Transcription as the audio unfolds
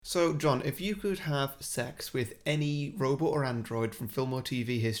So, John, if you could have sex with any robot or android from film or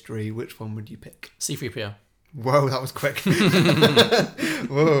TV history, which one would you pick? C-3PO. Whoa, that was quick.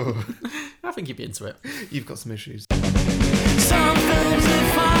 Whoa. I think you'd be into it. You've got some issues. Some films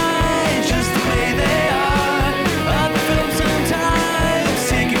are fine just the way they are. Other films sometimes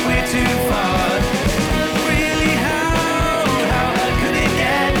take it way too far. But really, how hard could it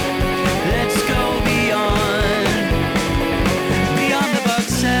get? Let's go beyond the box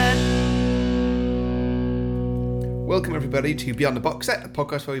set. Welcome, everybody, to Beyond the Box Set, a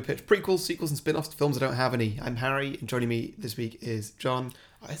podcast where we pitch prequels, sequels, and spin-offs to films that don't have any. I'm Harry, and joining me this week is John.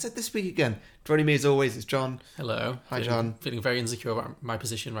 I said this week again. Joining me as always is John. Hello. Hi, John. Feeling very insecure about my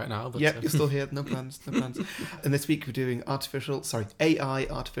position right now. But, Yep, you're still here. No plans. And this week we're doing AI,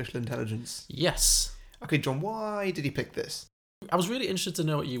 artificial intelligence. Yes. Okay, John, why did he pick this? I was really interested to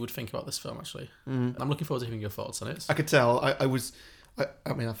know what you would think about this film, actually. I'm looking forward to hearing your thoughts on it. I could tell.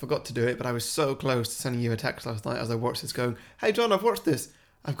 I mean, I forgot to do it, but I was so close to sending you a text last night as I watched this going, hey, John, I've watched this.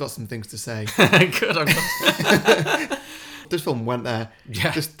 I've got some things to say. Good. I'm glad. This film went there.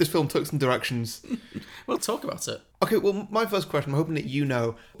 Yeah. This film took some directions. We'll talk about it. Okay, well, my first question, I'm hoping that you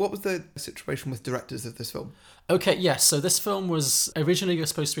know, what was the situation with directors of this film? Okay, yes. So this film was originally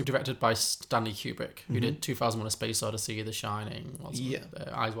supposed to be directed by Stanley Kubrick, who did 2001: A Space Odyssey, The Shining,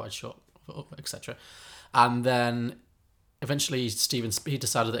 Eyes Wide Shut, etc. And then eventually he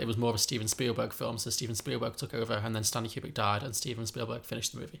decided that it was more of a Steven Spielberg film, so Steven Spielberg took over, and then Stanley Kubrick died, and Steven Spielberg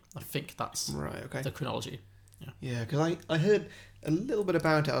finished the movie. I think that's the chronology. Yeah, because I heard a little bit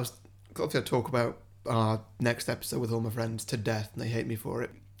about it. I was going to talk about our next episode with all my friends to death, and they hate me for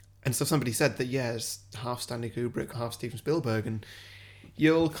it. And so somebody said that, it's half Stanley Kubrick, half Steven Spielberg, and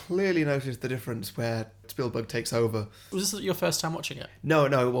you'll clearly notice the difference where Spielberg takes over. Was this your first time watching it? No,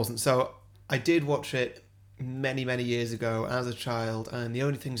 it wasn't. So I did watch it many, many years ago as a child, and the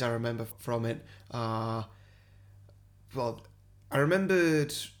only things I remember from it are... Well, I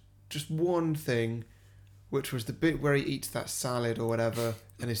remembered just one thing, which was the bit where he eats that salad or whatever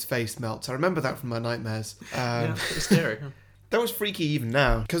and his face melts. I remember that from my nightmares. It's scary. That was freaky even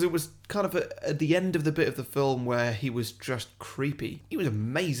now, because it was kind of at the end of the bit of the film where he was just creepy. He was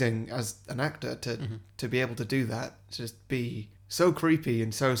amazing as an actor to be able to do that, to just be so creepy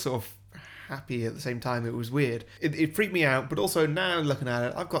and so sort of happy at the same time. It was weird. It freaked me out, but also now looking at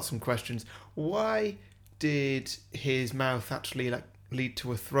it, I've got some questions. Why did his mouth actually lead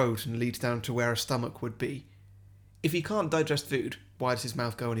to a throat and leads down to where a stomach would be? If he can't digest food, why does his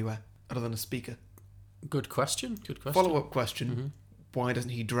mouth go anywhere other than a speaker? Good question. Follow-up question, why doesn't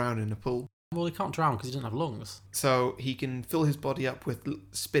he drown in a pool? Well, he can't drown because he doesn't have lungs. So he can fill his body up with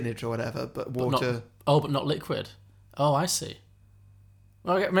spinach or whatever, but water... But not liquid. Oh, I see.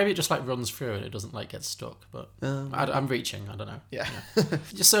 Well, maybe it just runs through and it doesn't get stuck, but I'm reaching, I don't know. Yeah.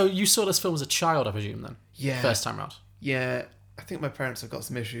 So you saw this film as a child, I presume, then? Yeah. First time round? Yeah, I think my parents have got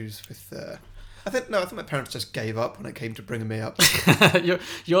some issues with... I think my parents just gave up when it came to bringing me up.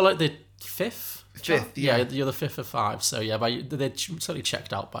 You're like the fifth? Fifth, yeah. You're the fifth of five, so yeah, they're totally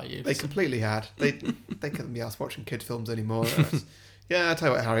checked out by you. They completely had. They couldn't be asked watching kid films anymore. I tell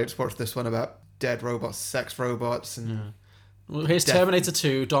you what, Harry, I just watched this one about dead robots, sex robots, and... Yeah. Well, here's Terminator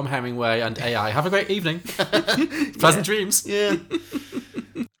 2, Dom Hemingway, and AI. Have a great evening. Pleasant dreams. Yeah.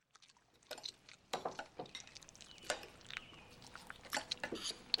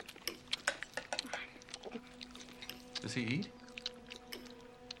 Does he eat?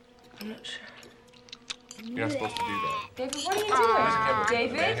 I'm not sure. You're not supposed to do that. David, what are you Have doing? a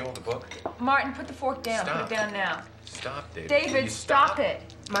David? manual, the book? Martin, put the fork down. Stop. Put it down now. Stop, David. David, You stop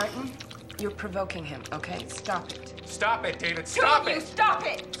it. Martin, you're provoking him, okay? Stop it. Stop it, David. Two Stop of you, it. stop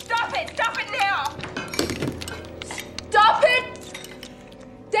it. Stop it. Stop it now. Stop it.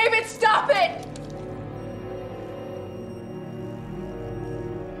 David, stop it.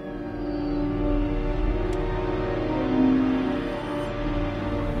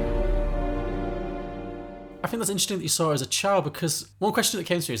 I think that's interesting that you saw it as a child, because one question that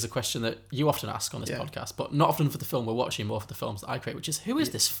came to me is the question that you often ask on this podcast, but not often for the film we're watching, more for the films that I create, which is, who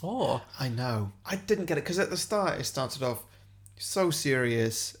is this for? I know. I didn't get it, because at the start it started off so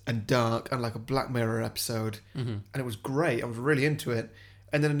serious and dark and like a Black Mirror episode, and it was great. I was really into it.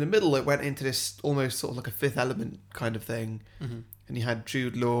 And then in the middle it went into this almost sort of like a Fifth Element kind of thing, and you had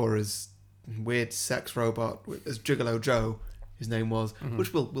Jude Law as weird sex robot, as Gigolo Joe, his name was,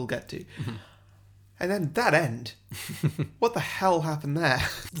 which we'll get to. And then that end. What the hell happened there?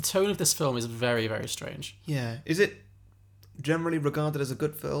 The tone of this film is very, very strange. Yeah. Is it generally regarded as a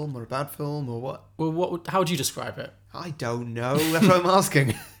good film or a bad film or what? Well, how would you describe it? I don't know. That's what I'm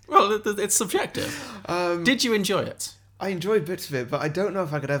asking. Well, it's subjective. Did you enjoy it? I enjoyed bits of it, but I don't know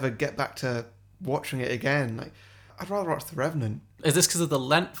if I could ever get back to watching it again. Like, I'd rather watch The Revenant. Is this because of the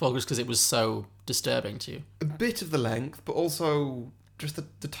length or just because it was so disturbing to you? A bit of the length, but also just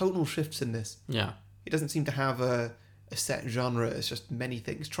the tonal shifts in this. Yeah. It doesn't seem to have a set genre. It's just many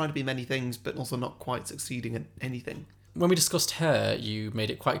things, trying to be many things, but also not quite succeeding at anything. When we discussed Her, you made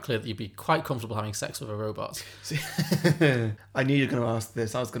it quite clear that you'd be quite comfortable having sex with a robot. See, I knew you were going to ask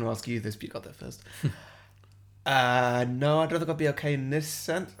this. I was going to ask you this, but you got there first. No, I don't think I'd be okay in this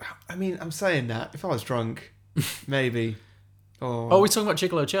sense. I mean, I'm saying that. If I was drunk, maybe. Or... Oh, we're talking about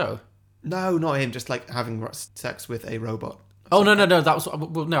Gigolo Joe? No, not him. Just like having sex with a robot. Oh, no. That was...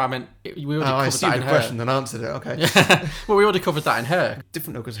 Well, no, I meant... We already I covered assumed that in a Her. question and answered it. Okay. Well, we already covered that in Her.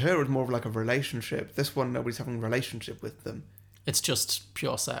 Different though, because Her was more of like a relationship. This one, nobody's having a relationship with them. It's just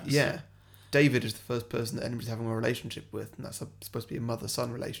pure sex. Yeah. David is the first person that anybody's having a relationship with, and that's supposed to be a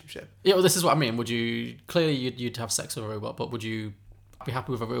mother-son relationship. Yeah, well, this is what I mean. Would you... Clearly, you'd have sex with a robot, but would you be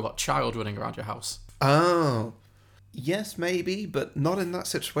happy with a robot child running around your house? Oh. Yes, maybe, but not in that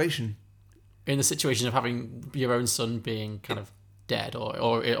situation. In the situation of having your own son being kind of dead or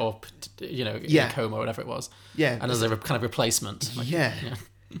you know, in Yeah. a coma or whatever it was. Yeah. And as a kind of replacement. Like, Yeah. yeah.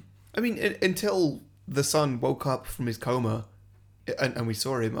 I mean, until the son woke up from his coma and we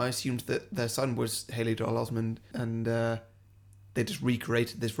saw him, I assumed that their son was Haley Joel Osment, and they just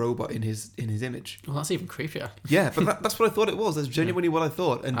recreated this robot in his image. Well, that's even creepier. Yeah, but that's what I thought it was. That's genuinely what I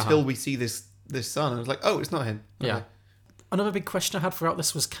thought until we see this son. I was like, oh, it's not him. Okay. Yeah. Another big question I had throughout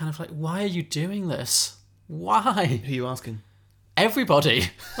this was kind of like, why are you doing this? Why? Who are you asking? Everybody.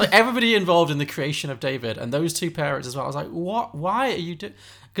 Like, everybody involved in the creation of David, and those two parents as well. I was like, what? Why are you doing...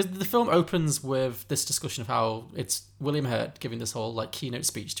 Because the film opens with this discussion of how it's William Hurt giving this whole like keynote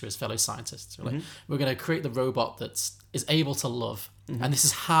speech to his fellow scientists. We're like, we're going to create the robot that is able to love, and this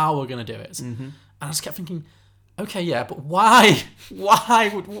is how we're going to do it. And I just kept thinking, okay, yeah, but why? Why?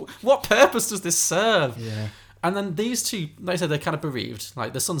 What purpose does this serve? Yeah. And then these two, like I said, they're kind of bereaved.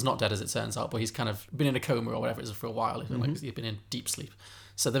 Like, the son's not dead, as it turns out, but he's kind of been in a coma or whatever it is for a while. Like, he's been in deep sleep.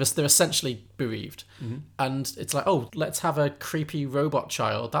 So they're essentially bereaved. And it's like, oh, let's have a creepy robot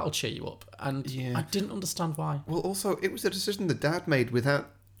child. That'll cheer you up. And Yeah. I didn't understand why. Well, also, it was a decision the dad made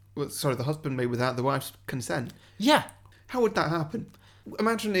the husband made without the wife's consent. Yeah. How would that happen?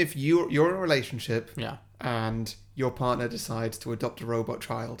 Imagine if you're in a relationship Yeah. and your partner decides to adopt a robot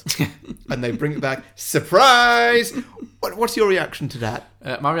child and they bring it back. Surprise! What's your reaction to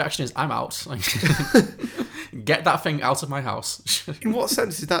that? My reaction is, I'm out. Like, get that thing out of my house. In what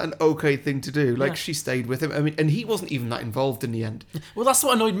sense is that an okay thing to do? Like, Yeah. she stayed with him. I mean, and he wasn't even that involved in the end. Well, that's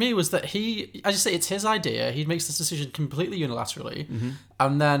what annoyed me, was that he, as you say, it's his idea. He makes this decision completely unilaterally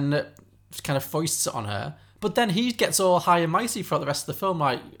and then kind of foists it on her. But then he gets all high and mighty throughout the rest of the film.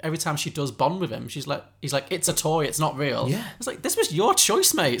 Like, every time she does bond with him, he's like, it's a toy, it's not real. Yeah. It's like, this was your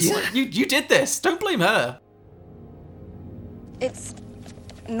choice, mate. It's Yeah. like, you did this. Don't blame her. It's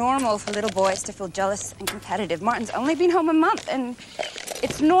normal for little boys to feel jealous and competitive. Martin's only been home a month, and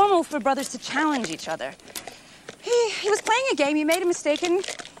it's normal for brothers to challenge each other. He was playing a game, he made a mistake, and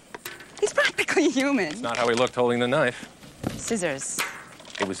he's practically human. Not how he looked holding the knife. Scissors.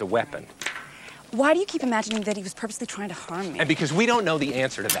 It was a weapon. Why do you keep imagining that he was purposely trying to harm me? And because we don't know the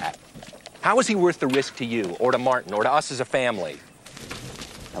answer to that. How is he worth the risk to you, or to Martin, or to us as a family?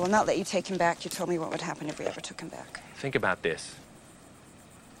 I will not let you take him back. You told me what would happen if we ever took him back. Think about this.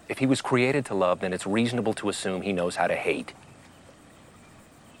 If he was created to love, then it's reasonable to assume he knows how to hate.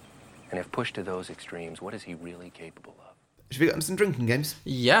 And if pushed to those extremes, what is he really capable of? Should we get into some drinking games?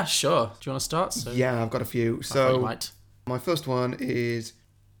 Yeah, sure. Do you want to start? So, Yeah, I've got a few. I thought you So, might. my first one is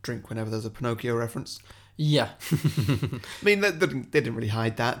drink whenever there's a Pinocchio reference. Yeah. I mean, they didn't really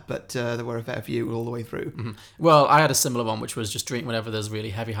hide that, but there were a fair few all the way through. Well, I had a similar one, which was just drink whenever there's really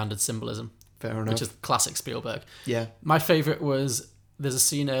heavy-handed symbolism, Fair enough. which is classic Spielberg. Yeah. My favourite was, there's a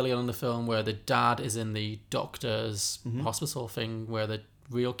scene early on in the film where the dad is in the doctor's hospital thing where the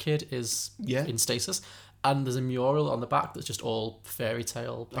real kid is Yeah. in stasis, and there's a mural on the back that's just all fairy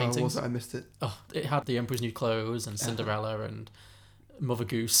tale Oh, paintings. was it? I missed it. Oh, it had The Emperor's New Clothes and Cinderella and Mother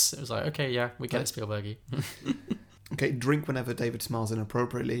Goose. It was like, okay, yeah, we get it, Spielbergy. Okay, drink whenever David smiles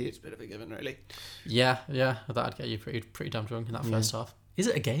inappropriately. It's a bit of a given, really. Yeah, that'd get you pretty damn drunk in that first half. Is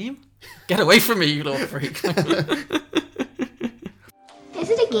it a game? Get away from me, you little freak. Is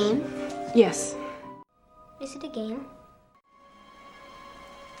it a game? Yes. Is it a game?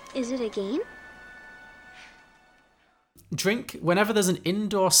 Is it a game? Drink whenever there's an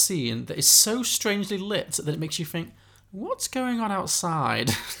indoor scene that is so strangely lit that it makes you think, what's going on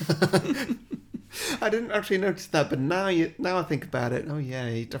outside? I didn't actually notice that, but now I think about it. Oh yeah,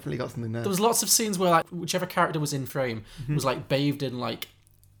 he definitely got something there. There was lots of scenes where like whichever character was in frame was like bathed in like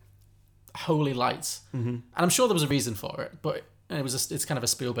holy lights, and I'm sure there was a reason for it, but it's kind of a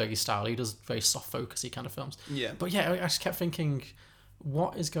Spielberg-y style. He does very soft focusy kind of films. Yeah. But yeah, I just kept thinking,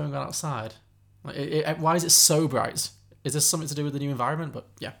 what is going on outside? Like, why is it so bright? Is this something to do with the new environment? But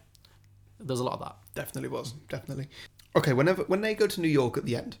yeah, there's a lot of that. Definitely was. Definitely. Okay, when they go to New York at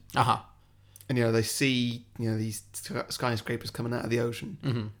the end, and they see these skyscrapers coming out of the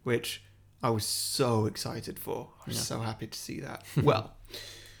ocean, which I was so excited for. I was so happy to see that. Well,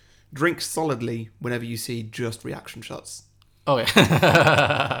 drink solidly whenever you see just reaction shots. Oh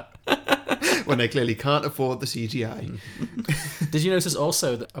yeah. When they clearly can't afford the CGI. Did you notice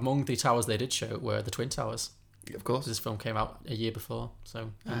also that among the towers they did show were the Twin Towers? Of course. This film came out a year before,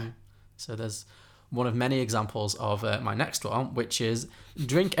 so there's one of many examples of my next one, which is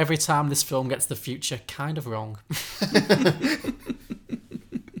drink every time this film gets the future kind of wrong.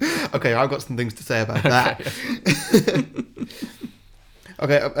 Okay, I've got some things to say about that.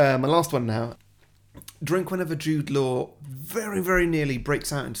 Okay, my last one now. Drink whenever Jude Law very, very nearly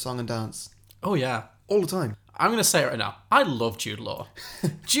breaks out into song and dance. Oh, yeah. All the time. I'm going to say it right now. I love Jude Law.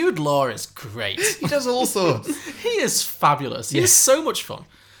 Jude Law is great. He does all sorts. He is fabulous. He is so much fun.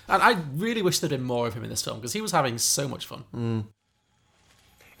 And I really wish there'd been more of him in this film, because he was having so much fun.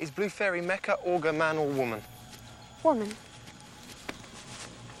 Is Blue Fairy mecha, augur, man or woman? Woman.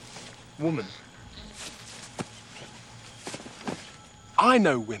 Woman. I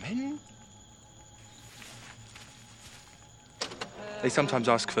know women. They sometimes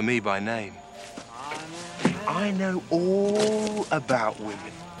ask for me by name. I know all about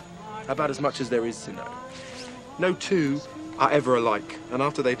women. About as much as there is to know. No two are ever alike. And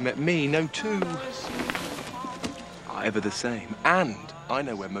after they've met me, no two are ever the same. And I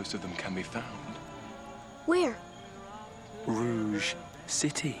know where most of them can be found. Where? Rouge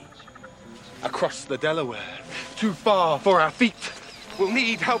City. Across the Delaware. Too far for our feet. We'll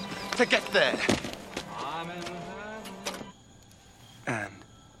need help to get there. And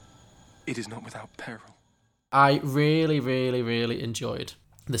it is not without peril. I really, really, really enjoyed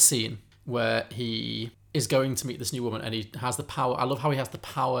the scene where he is going to meet this new woman and he has the power. I love how he has the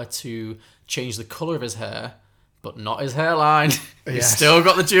power to change the colour of his hair, but not his hairline. He's still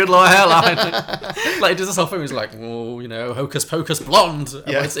got the Jude Law hairline. Like, he does this whole thing, he's like, oh, hocus pocus blonde.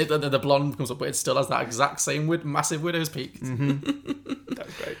 Yeah. The blonde comes up, but it still has that exact same massive widow's peak. That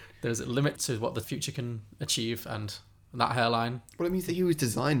was great. There's a limit to what the future can achieve, and that hairline. Well, it means that he was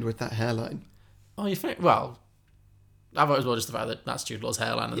designed with that hairline. Oh, you think? Well, I've always well just the fact that that's Jude Law's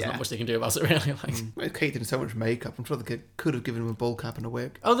hairline. There's not much they can do about it, really. Like, Kate did so much makeup. I'm sure they could have given him a ball cap and a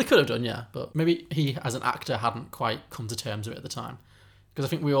wig. Oh, they could have done, yeah. But maybe he, as an actor, hadn't quite come to terms with it at the time. Because I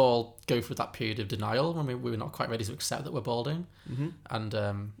think we all go through that period of denial when we were not quite ready to accept that we're balding. Mm-hmm. And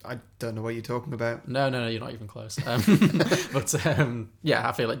I don't know what you're talking about. No, you're not even close. But yeah,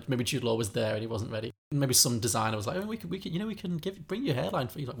 I feel like maybe Jude Law was there and he wasn't ready. Maybe some designer was like, "Oh, we can bring your hairline."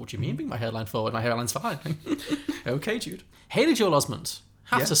 He's like, "What do you mean, bring my hairline forward? My hairline's fine." Okay, Jude. Haley Joel Osment,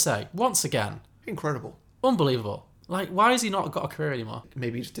 have to say, once again, incredible, unbelievable. Like, why has he not got a career anymore?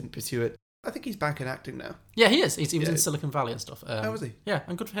 Maybe he just didn't pursue it. I think he's back in acting now. Yeah, he is. He was in Silicon Valley and stuff. Oh, was he? Yeah,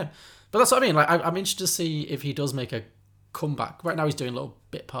 and good for him. But that's what I mean. Like, I'm interested to see if he does make a comeback. Right now, he's doing little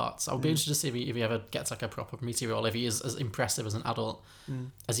bit parts. I would be interested to see if he ever gets like a proper meaty role, if he is as impressive as an adult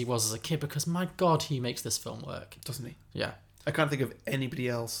as he was as a kid. Because my God, he makes this film work, doesn't he? Yeah. I can't think of anybody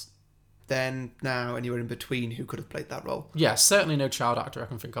else then, now, anywhere in between who could have played that role. Yeah, certainly no child actor I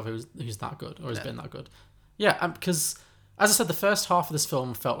can think of who's that good or has been that good. Yeah, because, as I said, the first half of this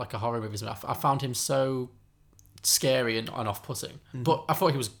film felt like a horror movie to me. I found him so scary and off-putting. Mm-hmm. But I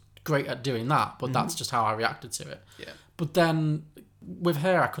thought he was great at doing that, but that's just how I reacted to it. Yeah. But then, with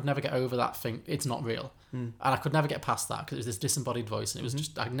her, I could never get over that thing. It's not real. And I could never get past that because it was this disembodied voice, and it was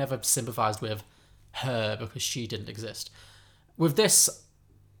just, I never sympathised with her because she didn't exist. With this,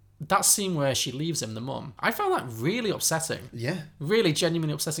 that scene where she leaves him, the mum, I found that really upsetting. Yeah. Really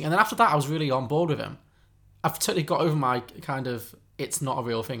genuinely upsetting. And then after that, I was really on board with him. I've totally got over my kind of, it's not a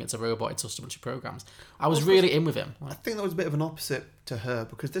real thing, it's a robot, it's just a bunch of programs. I was really in with him. I think that was a bit of an opposite to her,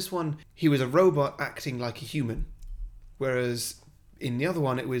 because this one, he was a robot acting like a human. Whereas in the other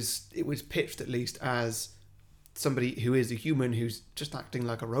one, it was pitched at least as somebody who is a human who's just acting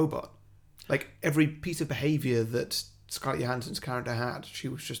like a robot. Like, every piece of behaviour that Scarlett Johansson's character had, she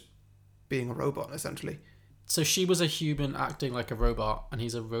was just being a robot, essentially. So she was a human acting like a robot, and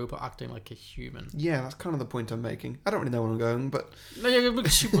he's a robot acting like a human. Yeah, that's kind of the point I'm making. I don't really know where I'm going, but... No, yeah,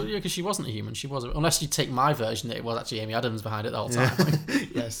 because she wasn't a human. She was, unless you take my version that it was actually Amy Adams behind it the whole time.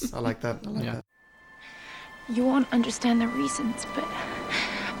 Yes, I like that. I like that. You won't understand the reasons, but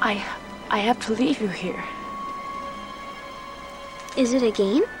I have to leave you here. Is it a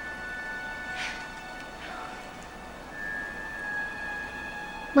game?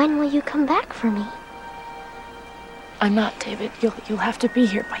 When will you come back for me? I'm not, David. You'll have to be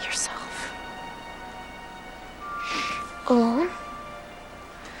here by yourself. Alone?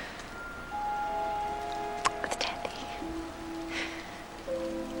 With Daddy.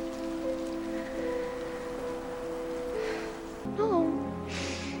 No.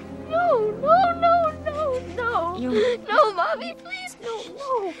 No, no, no, no, no. No, Mommy, please, no,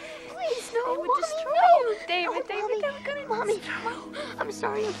 no. Please, no, They would Mommy, destroy no. you, David. No, David, Mommy, they were gonna Mommy, destroy no. I'm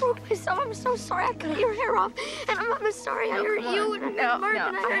sorry I broke myself. I'm so sorry I cut your hair off. And I'm sorry I hurt you. And No, Mark no,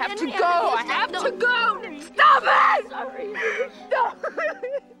 and I have to Henry. go. I have to go. Stop it! Sorry. Stop.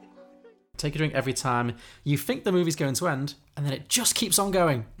 Take a drink every time you think the movie's going to end, and then it just keeps on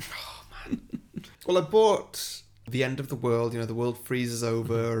going. Well, I bought The End of the World. The world freezes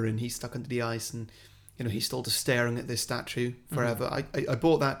over and he's stuck under the ice and, he's still just staring at this statue forever. I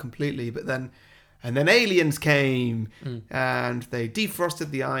bought that completely, but then aliens came and they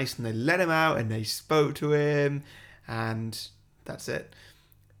defrosted the ice and they let him out and they spoke to him and that's it.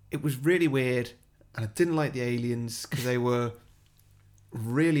 It was really weird and I didn't like the aliens because they were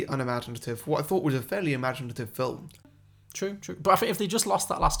really unimaginative. What I thought was a fairly imaginative film. True. But I think if they just lost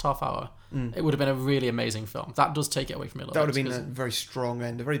that last half hour, it would have been a really amazing film. That does take it away from me a little That bit. would have been a very strong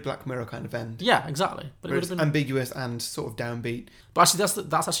end, a very Black Mirror kind of end. Yeah, exactly. But it would have been ambiguous and sort of downbeat. But actually,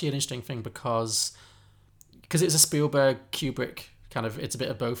 that's actually an interesting thing because it's a Spielberg, Kubrick kind of. It's a bit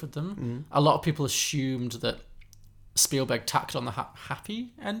of both of them. A lot of people assumed that Spielberg tacked on the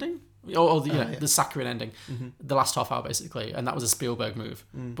happy ending. Or the saccharine ending, the last half hour basically, and that was a Spielberg move.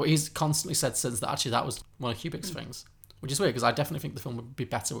 But he's constantly said since that actually that was one of Kubrick's things, which is weird because I definitely think the film would be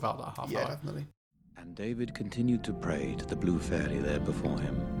better without that half hour. Yeah, definitely. And David continued to pray to the blue fairy there before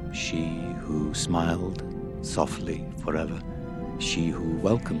him, she who smiled softly forever, she who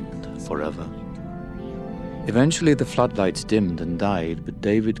welcomed forever. Eventually the floodlights dimmed and died, but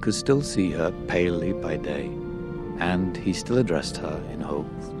David could still see her palely by day, and he still addressed her in hope.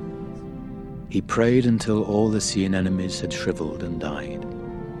 He prayed until all the sea anemones had shriveled and died.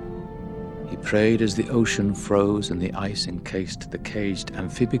 He prayed as the ocean froze and the ice encased the caged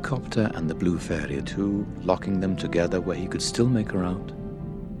amphibicopter and the blue fairy too, locking them together where he could still make her out.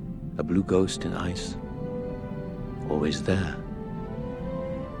 A blue ghost in ice, always there,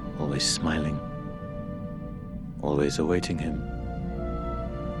 always smiling, always awaiting him.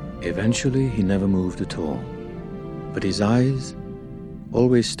 Eventually he never moved at all, but his eyes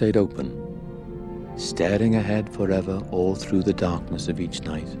always stayed open, staring ahead forever all through the darkness of each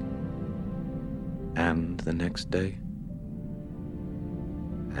night. And the next day.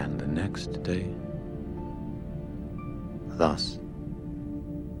 And the next day. Thus,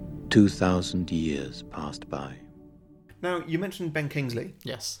 2,000 years passed by. Now, you mentioned Ben Kingsley.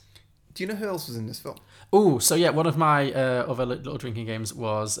 Yes. Do you know who else was in this film? Oh, so yeah, one of my other little drinking games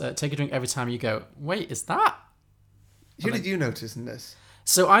was take a drink every time you go, wait, is that? Who did you notice in this?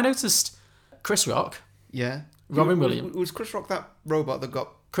 So I noticed Chris Rock. Yeah. Robin Williams. Was Chris Rock that robot that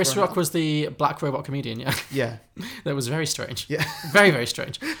got... Chris Rock was the black robot comedian, yeah. Yeah. That was very strange. Yeah. Very, very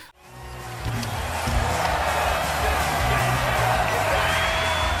strange. Did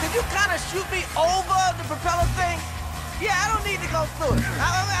you kind of shoot me over the propeller thing? Yeah, I don't need to go through it.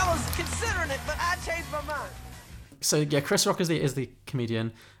 I was considering it, but I changed my mind. So yeah, Chris Rock is the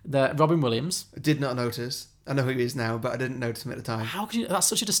comedian. Robin Williams. I did not notice. I know who he is now, but I didn't notice him at the time. How could you? That's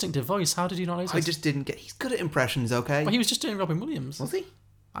such a distinctive voice. How did you not notice? I just didn't get... He's good at impressions, okay? Well, he was just doing Robin Williams. Was he?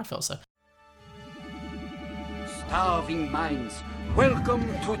 I felt so. Starving minds, welcome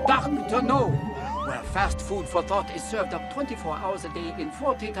to Dr. No, where fast food for thought is served up 24 hours a day in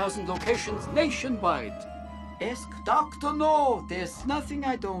 40,000 locations nationwide. Ask Dr. No, there's nothing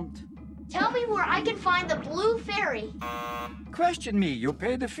I don't. Tell me where I can find the blue fairy. Question me, you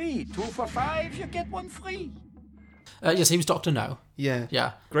pay the fee. 2 for $5, you get 1 free. Yes, he was Dr. No. Yeah.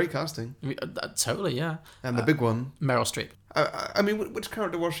 Yeah. Great casting. Totally, yeah. And the big one. Meryl Streep. I mean, which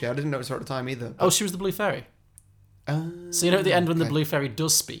character was she? I didn't notice her at the time either. Oh, she was the Blue Fairy. So you know at the end when the Blue Fairy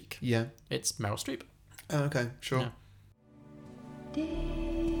does speak? Yeah. It's Meryl Streep. Oh, okay, sure. Yeah.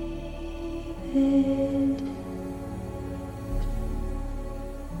 David.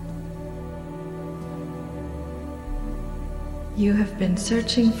 You have been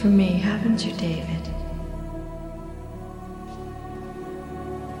searching for me, haven't you, David?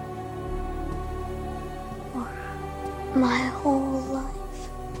 My whole life.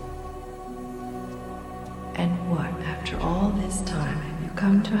 And what, after all this time, have you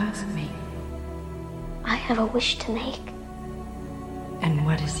come to ask me? I have a wish to make. And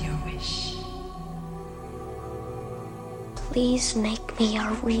what is your wish? Please make me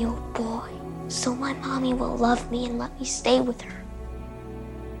a real boy, so my mommy will love me and let me stay with her.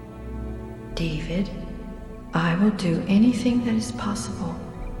 David, I will do anything that is possible,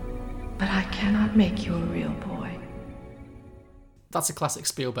 but I cannot make you a real boy. That's a classic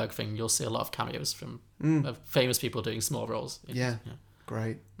Spielberg thing. You'll see a lot of cameos from of famous people doing small roles. Yeah.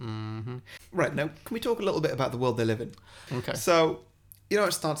 Great. Mm-hmm. Right, now, can we talk a little bit about the world they live in? Okay. So,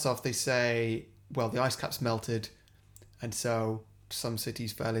 it starts off, they say, well, the ice caps melted, and so some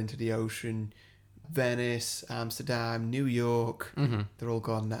cities fell into the ocean. Venice, Amsterdam, New York, they're all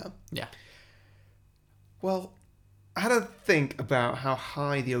gone now. Yeah. Well, I had to think about how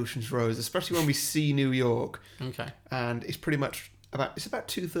high the oceans rose, especially when we see New York. Okay. And it's pretty much about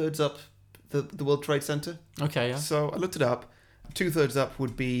 2/3 up the World Trade Center. Okay, yeah. So I looked it up. 2/3 up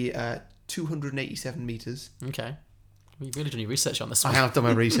would be 287 meters. Okay. You've really done your research on this one. I have done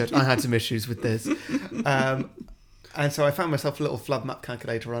my research. I had some issues with this. And so I found myself a little flood map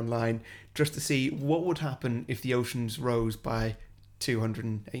calculator online just to see what would happen if the oceans rose by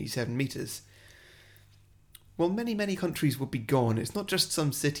 287 meters. Well, many, many countries would be gone. It's not just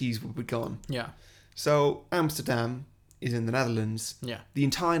some cities would be gone. Yeah. So Amsterdam is in the Netherlands. Yeah. The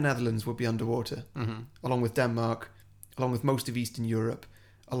entire Netherlands would be underwater, along with Denmark, along with most of Eastern Europe,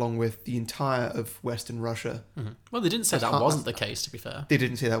 along with the entire of Western Russia. Well, they didn't say that wasn't the case, to be fair. They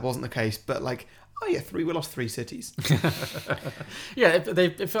didn't say that wasn't the case, but we lost 3 cities. Yeah,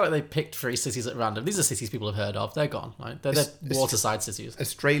 it felt like they picked 3 cities at random. These are cities people have heard of. They're gone. Right? They're waterside cities.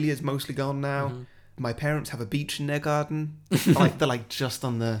 Australia's mostly gone now. My parents have a beach in their garden. They're just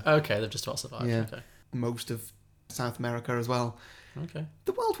on the... Okay, they've just about survived. Yeah, okay. most of South America as well. Okay.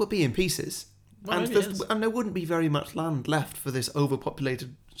 The world would be in pieces. Well, and there wouldn't be very much land left for this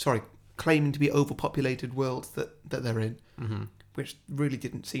claiming to be overpopulated world that they're in. Which really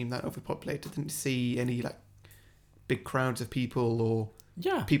didn't seem that overpopulated. Didn't see any big crowds of people or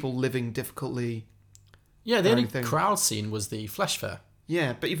people living difficultly. Yeah, the only crowd scene was the Flesh Fair.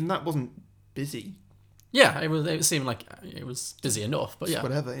 Yeah, but even that wasn't busy. Yeah, it seemed like it was busy enough, but just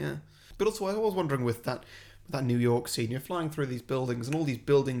whatever, yeah. But also, I was wondering with that New York scene, you're flying through these buildings, and all these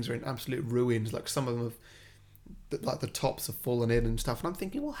buildings are in absolute ruins. Some of them have, the tops have fallen in and stuff. And I'm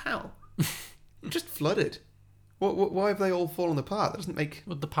thinking, well, how? Just flooded. Why have they all fallen apart? That doesn't make...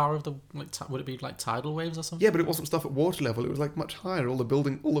 Would the power of the... would it be tidal waves or something? Yeah, but it wasn't stuff at water level. It was much higher. All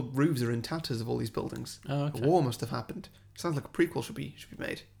the roofs are in tatters of all these buildings. Oh, okay. A war must have happened. Sounds like a prequel should be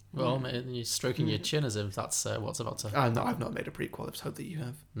made. Well, you're stroking your chin as if that's what's about to... I've not made a prequel. I just hope that you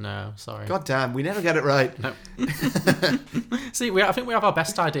have. No, sorry. God damn, we never get it right. No. See, I think we have our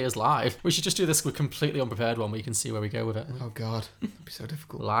best ideas live. We should just do this with completely unprepared one where you can see where we go with it. Oh, God. That'd be so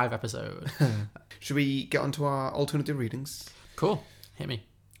difficult. Live episode. Should we get onto our alternative readings? Cool. Hit me.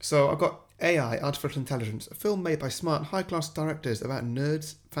 So I've got AI, Artificial Intelligence, a film made by smart, high-class directors about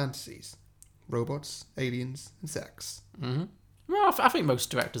nerds' fantasies. Robots, aliens, and sex. Mm-hmm. Well, I think most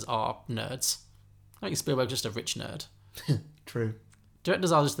directors are nerds. I think Spielberg's just a rich nerd. True.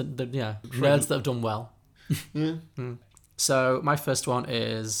 Directors are just the nerds that have done well. Yeah. So my first one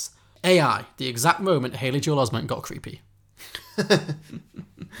is AI, the exact moment Haley Joel Osment got creepy.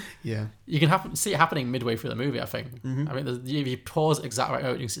 Yeah. You can see it happening midway through the movie, I think. Mm-hmm. I mean, if you pause exact right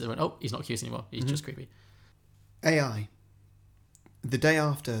out, you can see them. Oh, he's not cute anymore. He's just creepy. AI. The day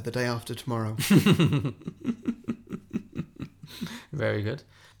after tomorrow. Very good.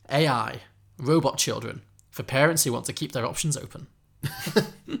 AI, robot children, for parents who want to keep their options open.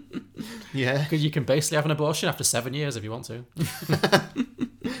 Yeah. Because you can basically have an abortion after 7 years if you want to.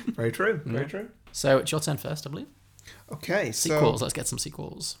 Very true. Very true. So it's your turn first, I believe. Okay, sequels. Let's get some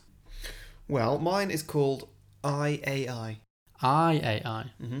sequels. Well, mine is called IAI. IAI.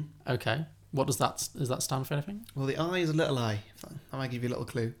 Mm-hmm. Okay. What does that stand for anything? Well, the I is a little I. I might give you a little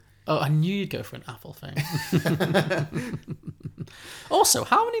clue. Oh, I knew you'd go for an Apple thing. Also,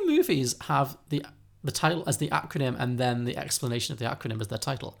 how many movies have the title as the acronym and then the explanation of the acronym as their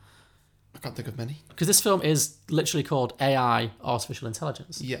title? I can't think of many. Because this film is literally called AI, Artificial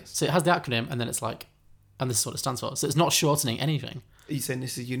Intelligence. Yes. So it has the acronym and then it's and this is what it stands for. So it's not shortening anything. Are you saying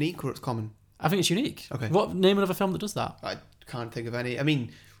this is unique or it's common? I think it's unique. Okay. What name another film that does that? I can't think of any. I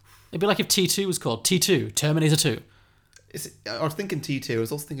mean... It'd be like if T2 was called T2, Terminator 2. I was thinking T2. I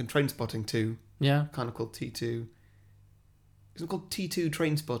was also thinking Trainspotting 2. Yeah. Kind of called T2. Isn't it called T2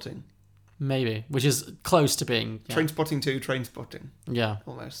 Trainspotting? Maybe, which is close to being... Yeah. Trainspotting 2 Trainspotting. Yeah.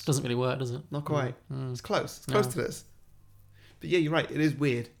 Almost. Doesn't really work, does it? Not quite. It's close. It's close to this. But yeah, you're right. It is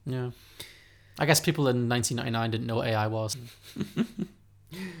weird. Yeah. I guess people in 1999 didn't know what AI was.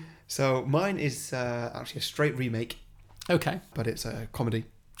 So mine is actually a straight remake. Okay. But it's a comedy.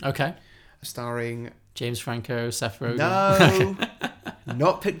 Okay. Starring... James Franco, Seth Rogen. No!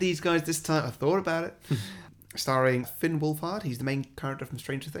 Not pick these guys this time. I thought about it. Starring Finn Wolfhard. He's the main character from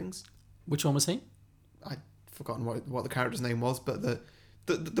Stranger Things. Which one was he? I'd forgotten what the character's name was, but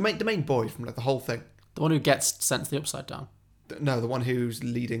the main boy from like the whole thing. The one who gets sent to the Upside Down? No, the one who's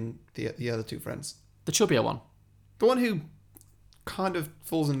leading the other two friends. The chubbier one? The one who kind of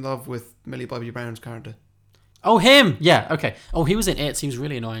falls in love with Millie Bobby Brown's character. Oh, him! Yeah, okay. Oh, he was in It. He was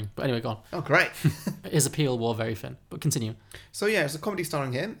really annoying. But anyway, go on. Oh, great. His appeal wore very thin. But continue. So yeah, it's a comedy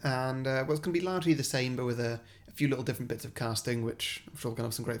starring him, and it's going to be largely the same, but with a few little different bits of casting, which I'm sure we're going to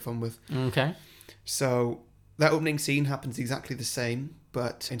have some great fun with. Okay. So that opening scene happens exactly the same,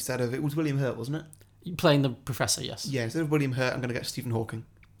 but instead of... It was William Hurt, wasn't it? Playing the professor, yes. Yeah, instead of William Hurt, I'm going to get Stephen Hawking.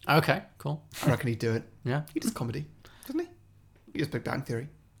 Okay, cool. I reckon he'd do it. Yeah. He does comedy, doesn't he? He does Big Bang Theory.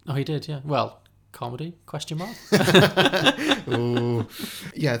 Oh, he did, yeah. Well... Comedy? Question mark? Ooh.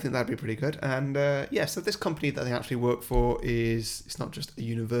 Yeah, I think that'd be pretty good. And so this company that they actually work for it's not just a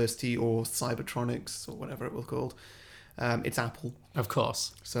university or Cybertronics or whatever it was called. It's Apple. Of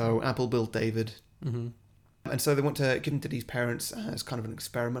course. So Apple built David. Mm-hmm. And so they want to give him to these parents as kind of an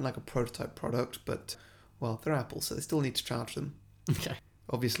experiment, like a prototype product. But, well, they're Apple, so they still need to charge them. Okay.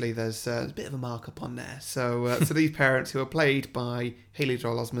 Obviously, there's a bit of a markup on there. So these parents, who are played by Haley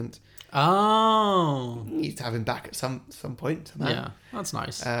Joel Osment... Oh. You need to have him back at some point. Yeah, that's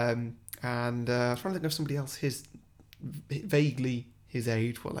nice. And I'm trying to think of somebody else vaguely his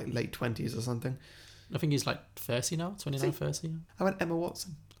age, like late 20s or something. I think he's like 30 now, 29, 30. How about Emma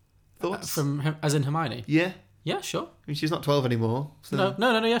Watson? Thoughts? As in Hermione? Yeah. Yeah, sure. I mean, she's not 12 anymore. So.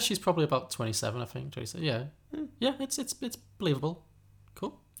 No, yeah, she's probably about 27, I think. 27, yeah. Yeah, it's believable.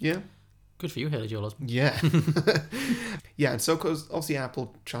 Cool. Yeah. Good for you, Haley Joel Osment. Yeah. Yeah, and so because obviously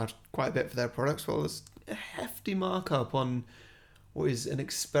Apple charged quite a bit for their products, well, there's a hefty markup on what is an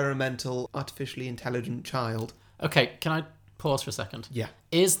experimental, artificially intelligent child. Okay, can I pause for a second? Yeah.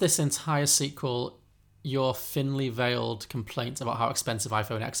 Is this entire sequel your thinly veiled complaint about how expensive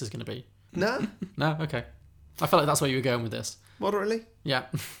iPhone X is going to be? No. No? Okay. I felt like that's where you were going with this. Moderately? Yeah.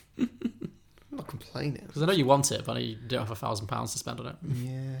 I'm not complaining. Because I know you want it, but you don't have £1,000 to spend on it.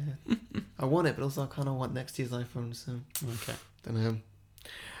 Yeah. I want it, but also I kind of want next year's iPhone, so... Okay. Don't know.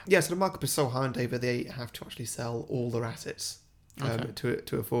 Yeah, so the markup is so high on David, they have to actually sell all their assets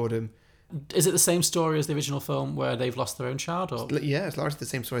to afford him. Is it the same story as the original film where they've lost their own child? Or? Yeah, it's largely the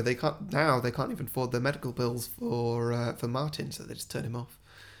same story. They can't even afford their medical bills for Martin, so they just turn him off.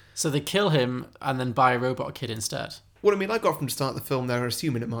 So they kill him and then buy a robot kid instead? Well, I mean, I got from the start of the film, they're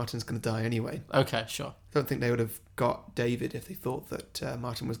assuming that Martin's going to die anyway. Okay, sure. I don't think they would have got David if they thought that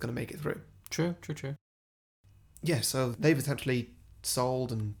Martin was going to make it through. True. Yeah, so they've essentially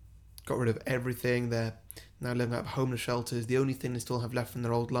sold and got rid of everything. They're now living out of homeless shelters. The only thing they still have left from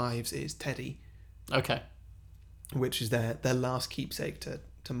their old lives is Teddy. Okay. Which is their last keepsake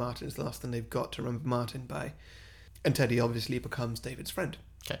to Martin. It's the last thing they've got to remember Martin by. And Teddy obviously becomes David's friend.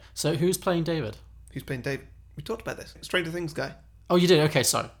 Okay, so who's playing David? Who's playing David? We talked about this. Stranger Things guy. Oh, you did? Okay,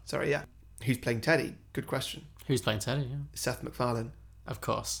 sorry. Sorry, yeah. Who's playing Teddy? Good question. Who's playing Teddy? Yeah. Seth MacFarlane. Of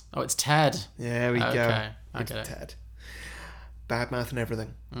course. Oh, it's Ted. There we go. Okay, I it's get it. Ted. Bad mouth and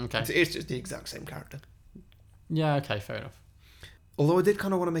everything. Okay. It's just the exact same character. Yeah, okay, fair enough. Although I did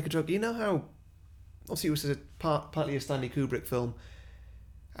kind of want to make a joke. You know how... Obviously, it was partly a Stanley Kubrick film.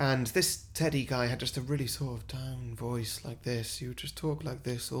 And this Teddy guy had just a really sort of down voice like this. He would just talk like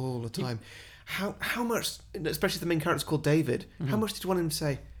this all the time. How much, especially the main character's called David, how much did you want him to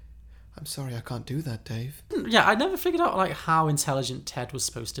say, I'm sorry, I can't do that, Dave? Yeah, I never figured out like how intelligent Ted was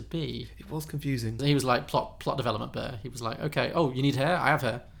supposed to be. It was confusing. He was like plot development bear. He was like, okay, oh, you need hair? I have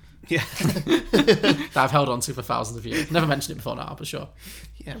hair. Yeah. That I've held on to for thousands of years. Never mentioned it before now, but sure.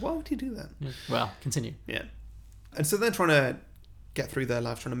 Yeah, why would you do that? Yeah. Well, continue. Yeah. And so they're trying to get through their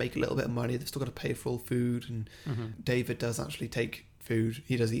life, trying to make a little bit of money. They've still got to pay for all food, and David does actually take food.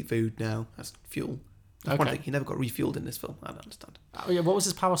 He does eat food now as fuel. That's one thing. He never got refueled in this film. I don't understand. Oh, yeah, what was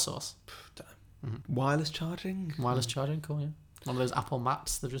his power source? Don't know. Wireless charging? Wireless charging, cool, yeah. One of those Apple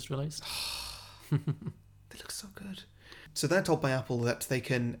mats they've just released. They look so good. So they're told by Apple that they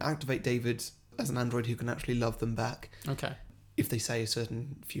can activate David as an android who can actually love them back. Okay. If they say a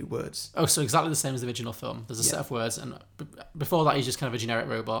certain few words. Oh, so exactly the same as the original film. There's a set of words, and before that he's just kind of a generic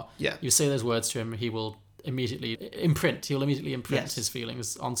robot. Yeah. You say those words to him, he will immediately imprint his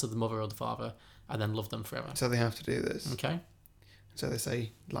feelings onto the mother or the father, and then love them forever. So they have to do this. Okay. So they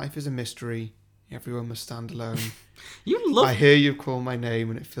say, life is a mystery. Everyone must stand alone. You I hear you call my name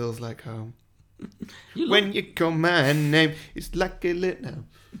and it feels like home. When you call my name, it's like a lit now.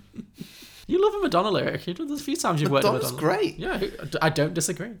 You love a Madonna lyric. There's a few times you've worked with Madonna's Madonna. great. Yeah, I don't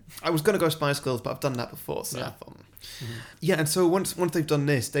disagree. I was going to go Spice Girls, but I've done that before, so Yeah. I thought... Yeah, and so once they've done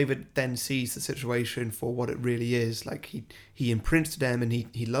this, David then sees the situation for what it really is. Like, he imprints them and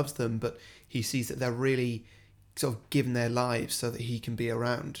he loves them, but he sees that they're really sort of given their lives so that he can be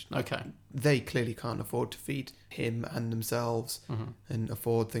around. Okay. They clearly can't afford to feed him and themselves and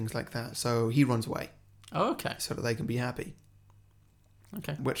afford things like that. So he runs away. Oh, okay. So that they can be happy.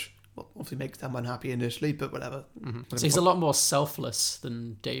 Okay. Which obviously makes them unhappy initially, but whatever. So he's a lot more selfless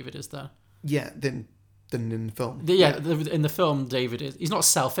than David is there. Yeah, than in the film. In the film, David he's not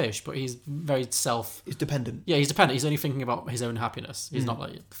selfish, but he's very He's dependent. Yeah, he's dependent. He's only thinking about his own happiness. He's not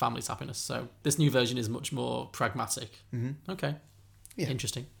like the family's happiness. So this new version is much more pragmatic. Okay. Yeah.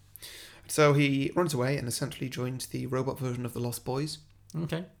 Interesting. So he runs away and essentially joins the robot version of the Lost Boys.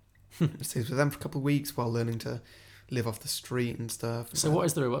 Okay. Stays with them for a couple of weeks while learning to live off the street and stuff. So what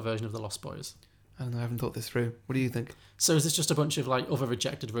is the robot version of the Lost Boys? I don't know, I haven't thought this through. What do you think? So is this just a bunch of like other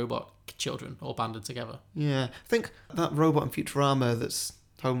rejected robot children all banded together? Yeah, I think that robot in Futurama that's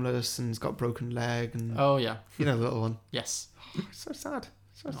homeless and's got a broken leg and... Oh, yeah. You know, the little one. Yes. Oh, so sad.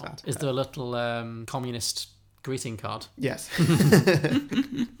 So sad. Is there a little communist greeting card? Yes.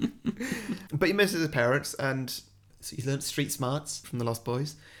 But he misses his parents and so he learns street smarts from the Lost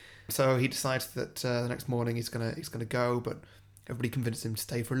Boys. So he decides that the next morning he's gonna go, but everybody convinces him to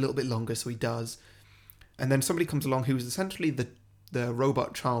stay for a little bit longer, so he does. And then somebody comes along who's essentially the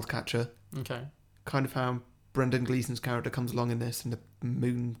robot child catcher. Okay. Kind of how Brendan Gleeson's character comes along in this, in the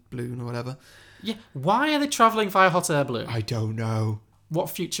moon balloon or whatever. Yeah. Why are they travelling via hot air balloon? I don't know. What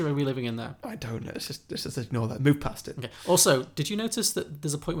future are we living in there? I don't know. Let's just ignore that. Move past it. Okay. Also, did you notice that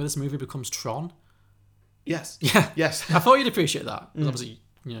there's a point where this movie becomes Tron? Yes. Yeah. Yes. I thought you'd appreciate that. Because obviously,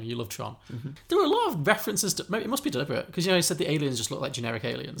 you love Tron. There were a lot of references to... Maybe it must be deliberate. Because, you said the aliens just look like generic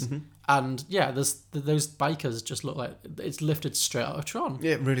aliens. And, yeah, those bikers just look like... It's lifted straight out of Tron.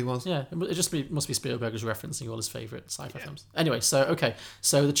 Yeah, it really was. Yeah. It must be Spielberg just referencing all his favourite sci-fi films. Anyway, so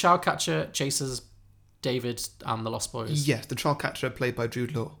the child catcher chases David and the Lost Boys. Yes, the child catcher played by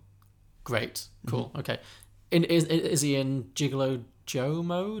Jude Law. Great. Cool. Okay. Is he in Gigolo Joe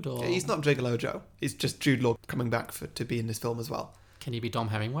mode? Or He's not Gigolo Joe. It's just Jude Law coming back to be in this film as well. Can he be Dom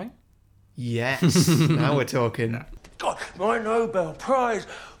Hemingway? Yes. Now we're talking. God, my Nobel Prize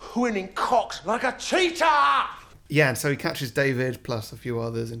winning cocks like a cheetah! Yeah, and so he catches David plus a few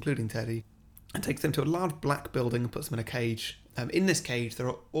others, including Teddy, and takes them to a large black building and puts them in a cage. In this cage, there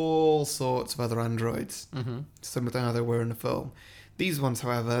are all sorts of other androids, similar to how they were in the film. These ones,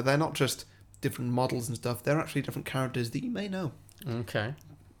 however, they're not just different models and stuff, they're actually different characters that you may know. Okay.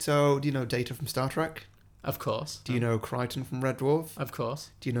 So, do you know Data from Star Trek? Of course. Do you know Kryten from Red Dwarf? Of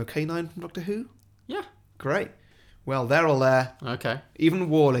course. Do you know K9 from Doctor Who? Yeah. Great. Well, they're all there. Okay. Even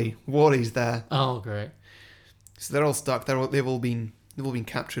Wally. Wally's there. Oh, great. So they're all stuck. They've all been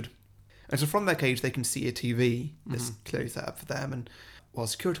captured. And so from their cage, they can see a TV that's clearly set up for them. And while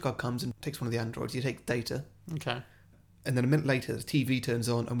security guard comes and takes one of the androids, he takes Data. Okay. And then a minute later, the TV turns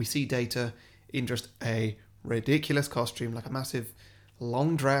on, and we see Data in just a ridiculous costume, like a massive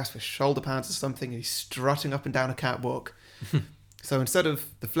long dress with shoulder pads or something, and he's strutting up and down a catwalk. So instead of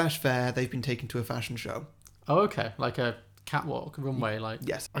the flesh fair, they've been taken to a fashion show. Oh, okay. Like a catwalk, runway, like...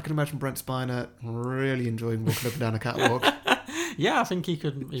 Yes. I can imagine Brent Spiner really enjoying walking up and down a catwalk. Yeah, I think he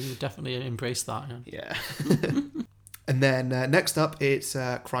would definitely embrace that. Yeah. And then next up, it's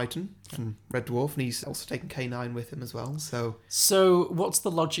Kryten from Red Dwarf, and he's also taken K9 with him as well. So what's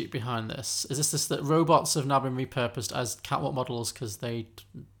the logic behind this? Is this that robots have now been repurposed as catwalk models because they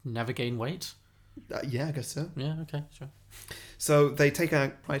never gain weight? Yeah, I guess so. Yeah, okay, sure. So they take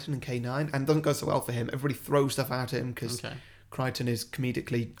out Kryten and K9, and it doesn't go so well for him. Everybody throws stuff at him because Kryten is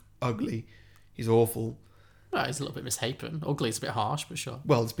comedically ugly. He's awful. Well, he's a little bit mishapen. Ugly is a bit harsh, but sure.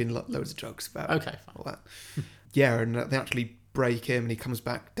 Well, there's been loads of jokes about all that. Yeah, and they actually break him, and he comes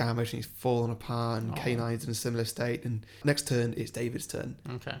back damaged, and he's fallen apart, and K9's in a similar state. And next turn, it's David's turn.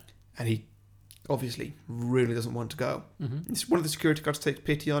 Okay. And he obviously really doesn't want to go. It's one of the security guards takes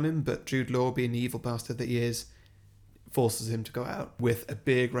pity on him, but Jude Law, being the evil bastard that he is, forces him to go out with a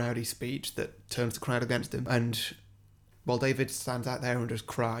big rowdy speech that turns the crowd against him. And while David stands out there and just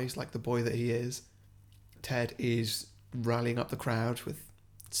cries like the boy that he is, Ted is rallying up the crowd with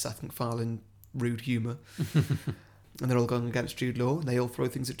Seth MacFarlane rude humour. And they're all going against Jude Law, and they all throw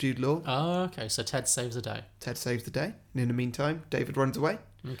things at Jude Law. Oh, okay, so Ted saves the day. Ted saves the day. And in the meantime, David runs away.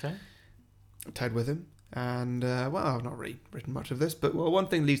 Okay. Ted with him. And, well, I've not really written much of this, but one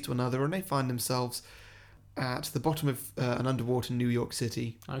thing leads to another, and they find themselves at the bottom of an underwater New York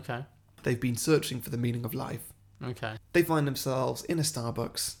City. Okay. They've been searching for the meaning of life. Okay. They find themselves in a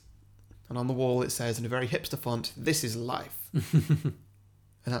Starbucks And on the wall it says in a very hipster font, "This is life." And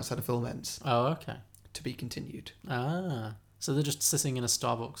that's how the film ends. Oh, okay. To be continued. Ah. So they're just sitting in a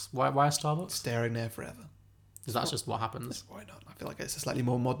Starbucks. Why a Starbucks? Staring there forever. Because that's just what happens. Why not? I feel like it's a slightly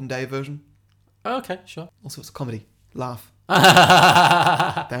more modern day version. Oh, okay, sure. Also, it's a comedy. Laugh.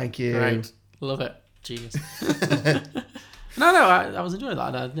 Thank you. Great. Love it. Genius. No, I was enjoying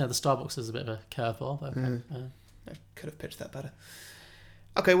that. The Starbucks is a bit of a curveball. But, I could have pitched that better.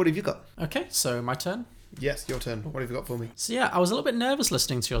 Okay, what have you got? Okay, so my turn. Yes, your turn. What have you got for me? So yeah, I was a little bit nervous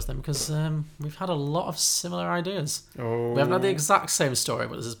listening to yours then because we've had a lot of similar ideas. Oh. We haven't had the exact same story,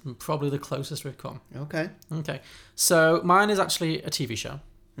 but this is probably the closest we've come. Okay. So mine is actually a TV show.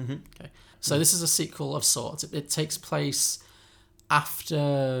 Mm-hmm. Okay. So this is a sequel of sorts. It takes place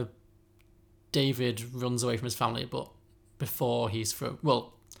after David runs away from his family, but before he's through.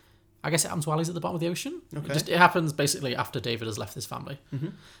 Well, I guess it happens while he's at the bottom of the ocean. Okay. It happens basically after David has left his family. Mm-hmm.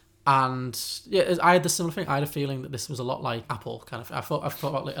 And yeah, I had the similar thing. I had a feeling that this was a lot like Apple kind of. I've thought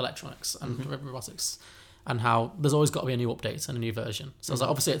about like electronics and robotics, and how there's always got to be a new update and a new version. So I was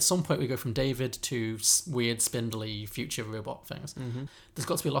like, obviously, at some point we go from David to weird, spindly future robot things. Mm-hmm. There's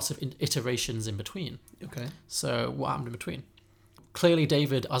got to be lots of iterations in between. Okay. So what happened in between? Clearly,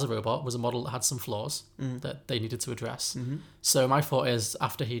 David as a robot was a model that had some flaws that they needed to address. Mm-hmm. So my thought is,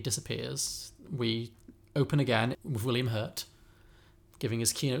 after he disappears, we open again with William Hurt giving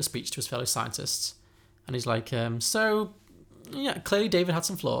his keynote speech to his fellow scientists. And he's like, clearly David had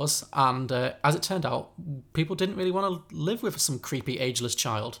some flaws. And as it turned out, people didn't really want to live with some creepy, ageless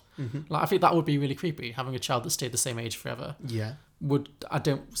child. Mm-hmm. Like, I think that would be really creepy, having a child that stayed the same age forever. Yeah. I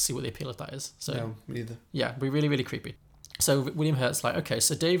don't see what the appeal of that is. So, no, me neither. Yeah, it'd be really, really creepy. So William Hurt's like, okay,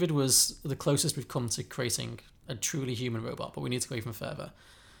 so David was the closest we've come to creating a truly human robot, but we need to go even further.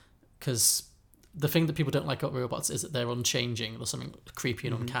 Because the thing that people don't like about robots is that they're unchanging. There's something creepy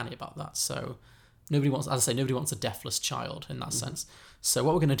and uncanny about that. So nobody wants a deathless child in that sense. So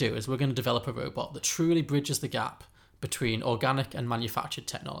what we're going to do is we're going to develop a robot that truly bridges the gap between organic and manufactured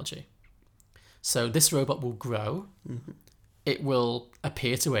technology. So this robot will grow. Mm-hmm. It will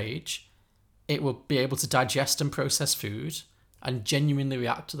appear to age. It will be able to digest and process food and genuinely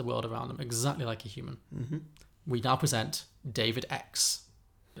react to the world around them exactly like a human. Mm-hmm. We now present David X.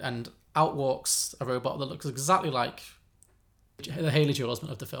 And out walks a robot that looks exactly like the Haley Joel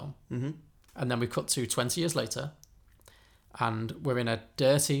Osment of the film. Mm-hmm. And then we cut to 20 years later, and we're in a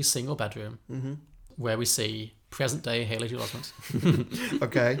dirty single bedroom where we see present-day Haley Joel Osment.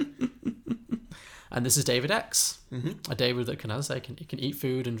 Okay. And this is David X, a David that can, as I say, can eat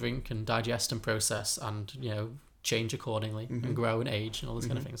food and drink and digest and process and, change accordingly and grow and age and all those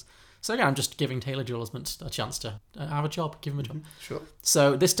kind of things. So again, I'm just giving Taylor Joel Osment a chance to have a job, give him a job. Sure.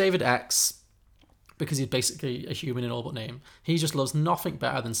 So this David X, because he's basically a human in all but name, he just loves nothing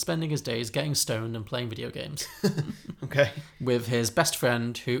better than spending his days getting stoned and playing video games. Okay. With his best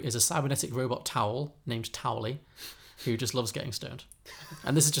friend, who is a cybernetic robot towel named Towley, who just loves getting stoned.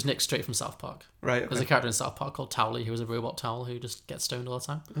 And this is just nicked straight from South Park. Right. Okay. There's a character in South Park called Towley, who is a robot towel who just gets stoned all the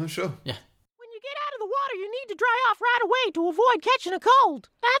time. Oh, sure. Yeah. The water, you need to dry off right away to avoid catching a cold.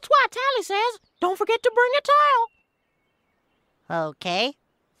 That's why Tally says, don't forget to bring a towel. Okay.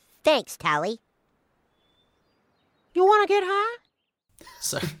 Thanks, Tally. You want to get high?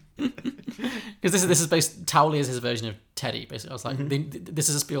 So, because this is based, Towley is his version of Teddy, basically. I was like, this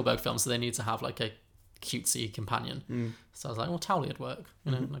is a Spielberg film, so they need to have like a cutesy companion. So I was like, well, Towley would work.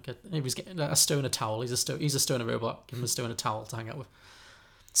 He was getting a stoner towel. He's a stoner robot. Give him a stoner towel to hang out with.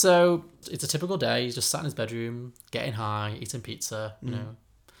 So it's a typical day. He's just sat in his bedroom, getting high, eating pizza,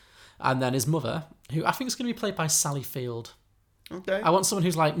 And then his mother, who I think is going to be played by Sally Field. Okay. I want someone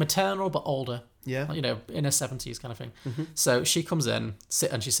who's like maternal but older. Yeah. Like, in her 70s kind of thing. So she comes in,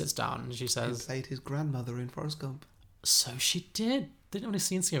 she sits down, and she says... He played his grandmother in Forrest Gump. So she did. They didn't have any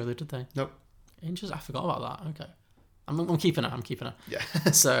scenes together, did they? Nope. Interesting. I forgot about that. Okay. I'm keeping her. Yeah.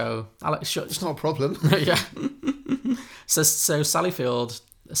 So it's not a problem. Yeah. So Sally Field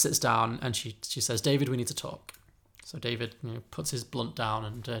sits down and she says, David, we need to talk. So David puts his blunt down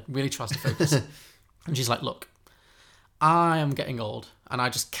and really tries to focus. And she's like, look, I am getting old and I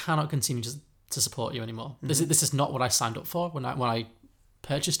just cannot continue to support you anymore. This is not what I signed up for when I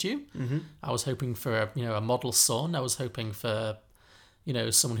purchased you. I was hoping for a model son. I was hoping for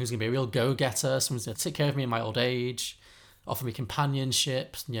someone who's going to be a real go-getter, someone who's going to take care of me in my old age, offer me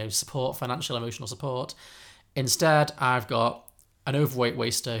companionship, support, financial, emotional support. Instead, I've got an overweight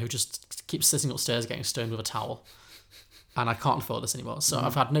waster who just keeps sitting upstairs getting stoned with a towel. And I can't afford this anymore. So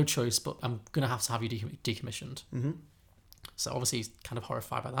I've had no choice, but I'm going to have you decommissioned. So obviously he's kind of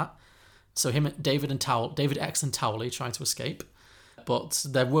horrified by that. So David X and Towley trying to escape. but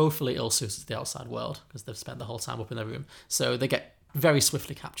they're woefully ill-suited to the outside world because they've spent the whole time up in their room. So they get very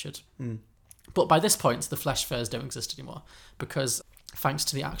swiftly captured. But by this point, the flesh fairs don't exist anymore because thanks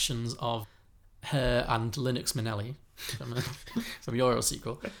to the actions of her and Linux Minnelli from your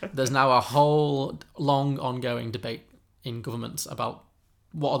sequel, there's now a whole long ongoing debate in government about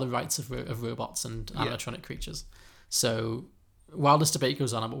what are the rights of robots and animatronic creatures. So while this debate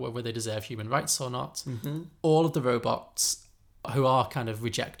goes on about whether they deserve human rights or not, all of the robots who are kind of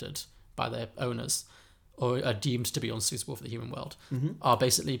rejected by their owners or are deemed to be unsuitable for the human world are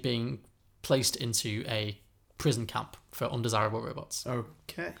basically being placed into a prison camp for undesirable robots.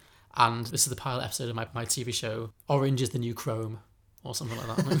 Okay. And this is the pilot episode of my TV show, Orange is the New Chrome, or something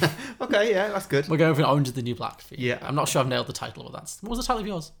like that. Okay, yeah, that's good. We're going for Orange is the New Black. Yeah. I'm not sure I've nailed the title of that. What was the title of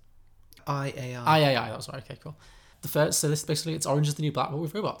yours? IAI. IAI, that was right. Okay, cool. The first, so this basically, it's Orange is the New Black, but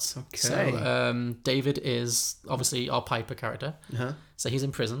with robots. Okay. So David is obviously our Piper character. So he's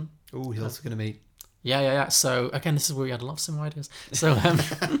in prison. Oh, he's also going to meet. Yeah. So again, this is where we had a lot of similar ideas. So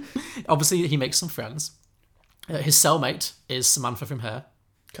obviously he makes some friends. His cellmate is Samantha from Her.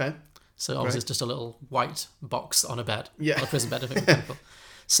 Okay. So obviously it's just a little white box on a bed. Yeah. On a prison bed, I think.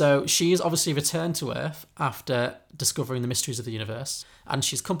 So she's obviously returned to Earth after discovering the mysteries of the universe. And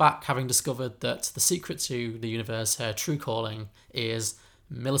she's come back having discovered that the secret to the universe, her true calling, is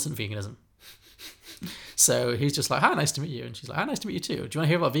militant veganism. So he's just like, hi, nice to meet you. And she's like, hi, nice to meet you too. Do you want to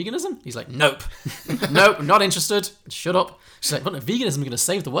hear about veganism? He's like, nope. Nope, not interested. Shut up. She's like, but veganism is going to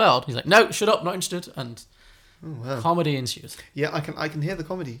save the world. He's like, no, shut up, not interested. And comedy ensues. Yeah, I can hear the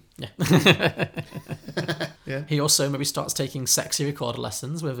comedy. Yeah. Yeah. He also maybe starts taking sexy recorder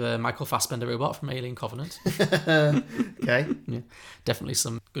lessons with a Michael Fassbender robot from Alien Covenant. Okay. Yeah. Definitely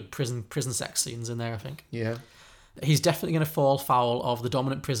some good prison sex scenes in there, I think. Yeah. He's definitely going to fall foul of the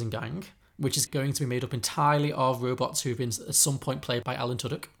dominant prison gang, which is going to be made up entirely of robots who've been at some point played by Alan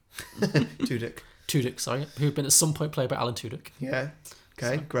Tudyk. Tudyk, sorry. Who've been at some point played by Alan Tudyk. Yeah.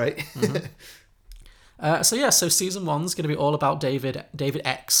 Okay, so, great. So season 1's going to be all about David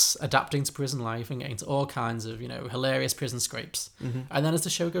X adapting to prison life and getting into all kinds of, hilarious prison scrapes. And then as the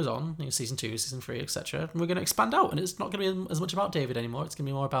show goes on, season 2, season 3, etc., we're going to expand out, and it's not going to be as much about David anymore. It's going to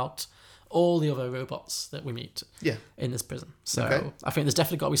be more about all the other robots that we meet in this prison. So I think there's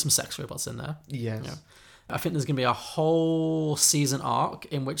definitely got to be some sex robots in there. Yes. I think there's going to be a whole season arc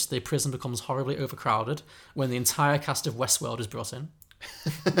in which the prison becomes horribly overcrowded when the entire cast of Westworld is brought in.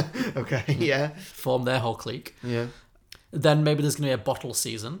 Okay, yeah. Form their whole clique. Yeah. Then maybe there's going to be a bottle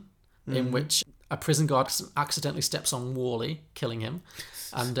season in which a prison guard accidentally steps on Wally, killing him,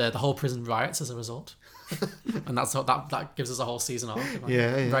 and the whole prison riots as a result. And that gives us a whole season arc.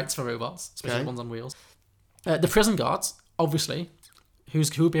 Yeah. Rights for robots, especially ones on wheels. The prison guards, obviously, who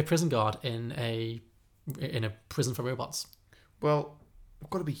would be a prison guard in a prison for robots? Well, they've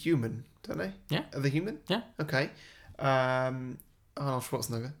got to be human, don't they? Yeah. Are they human? Yeah. Okay. Arnold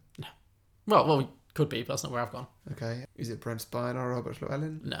Schwarzenegger. No. Well, we could be, but that's not where I've gone. Okay. Is it Brent Spiner or Robert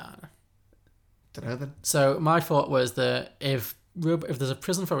Llewellyn? No. Don't know then. So my thought was that if there's a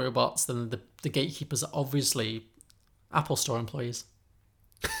prison for robots, then the gatekeepers are obviously Apple Store employees.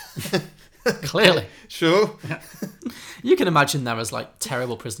 Clearly. Sure. Yeah. You can imagine them as like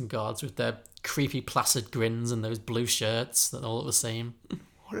terrible prison guards with their creepy placid grins and those blue shirts that all look the same.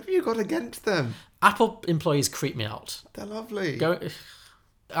 What have you got against them? Apple employees creep me out. They're lovely.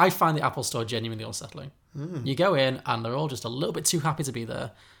 I find the Apple Store genuinely unsettling. You go in and they're all just a little bit too happy to be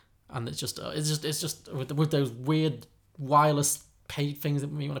there, and it's just with those weird wireless pay things that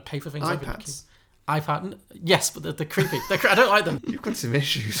you want to pay for things. iPads. iPad, yes, but they're creepy. I don't like them. You've got some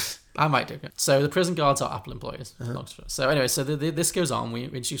issues. I might do. So the prison guards are Apple employees. So anyway, so this goes on. We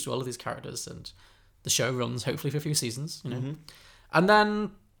introduce all of these characters, and the show runs hopefully for a few seasons. And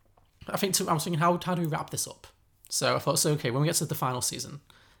then I was thinking, how do we wrap this up? So I thought, okay, when we get to the final season,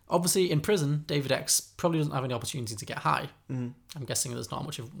 obviously in prison, David X probably doesn't have any opportunity to get high. I'm guessing there's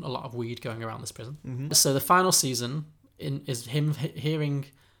not a lot of weed going around this prison. So the final season is him hearing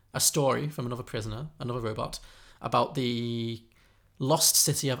a story from another prisoner, another robot, about the lost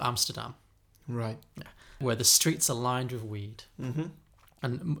city of Amsterdam. Right. Yeah. Where the streets are lined with weed.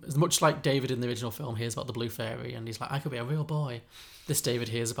 And much like David in the original film hears about the Blue Fairy, and he's like, I could be a real boy. This David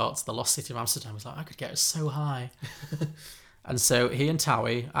hears about the lost city of Amsterdam. He's like, I could get so high. And so he and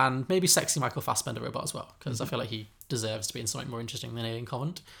Towie, and maybe sexy Michael Fassbender robot as well, because I feel like he deserves to be in something more interesting than Alien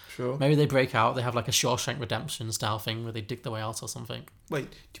Covenant. Sure. Maybe they break out, they have like a Shawshank Redemption style thing where they dig their way out or something.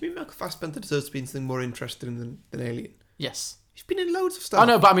 Wait, do you mean Michael Fassbender deserves to be in something more interesting than Alien? Yes. He's been in loads of stuff. Oh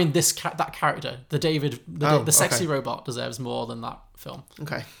no, but I mean that character, the David, the sexy robot deserves more than that film.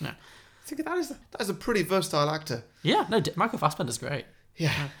 Okay. Yeah. think that is a pretty versatile actor. Yeah, no, Michael Fassbender's great.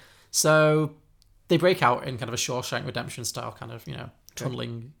 Yeah. So they break out in kind of a Shawshank Redemption style kind of,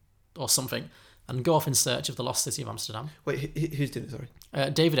 tunneling or something, and go off in search of the lost city of Amsterdam. Wait, who's doing it,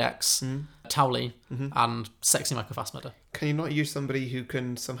 sorry? David X, Towley, and sexy Michael Fassbender. Can you not use somebody who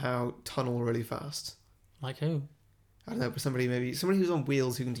can somehow tunnel really fast? Like who? I don't know, but somebody who's on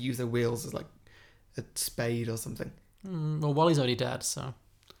wheels who can use their wheels as like a spade or something. Well, Wally's already dead, so...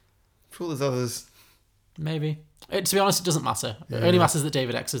 I'm sure there's others. Maybe. To be honest, it doesn't matter. Yeah. It only matters that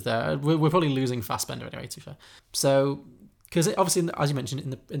David X is there. We're probably losing Fassbender anyway, to be fair. So, because obviously, as you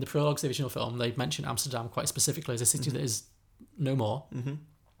mentioned, in the prologue to the original film, they mention Amsterdam quite specifically as a city that is no more. Mm-hmm.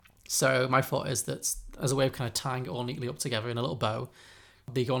 So my thought is that as a way of kind of tying it all neatly up together in a little bow,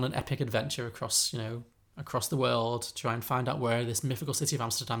 they go on an epic adventure across the world to try and find out where this mythical city of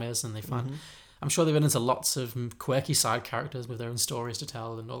Amsterdam is, and they find... I'm sure they run into lots of quirky side characters with their own stories to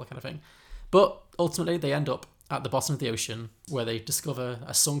tell and all that kind of thing. But ultimately, they end up at the bottom of the ocean where they discover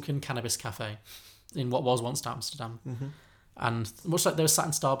a sunken cannabis cafe in what was once Amsterdam. Mm-hmm. And much like they were sat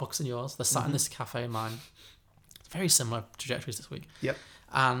in Starbucks in yours, they're sat in this cafe in mine. Very similar trajectories this week. Yep.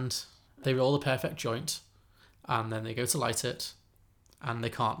 And they roll the perfect joint, and then they go to light it, and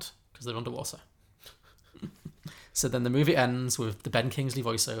they can't because they're underwater. So then the movie ends with the Ben Kingsley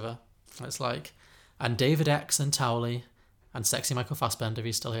voiceover. It's like, and David X and Towley and sexy Michael Fassbender,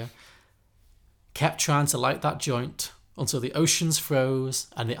 he's still here, kept trying to light that joint until the oceans froze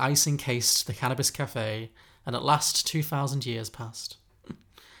and the ice encased the cannabis cafe, and at last 2,000 years passed.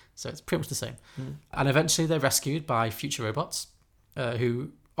 So it's pretty much the same. And eventually they're rescued by future robots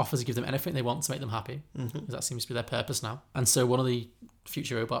who offers to give them anything they want to make them happy. Because that seems to be their purpose now. And so one of the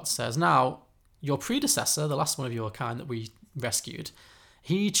future robots says, now, your predecessor, the last one of your kind that we rescued,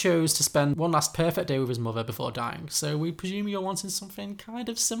 he chose to spend one last perfect day with his mother before dying. So we presume you're wanting something kind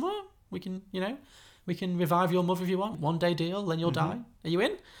of similar. We can revive your mother if you want. 1 day deal, then you'll die. Are you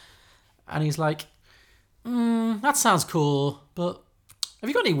in? And he's like, that sounds cool, but have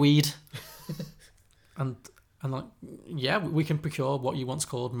you got any weed? and like, yeah, we can procure what you once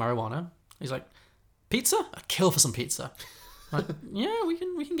called marijuana. He's like, pizza? I'd kill for some pizza. Like, yeah, we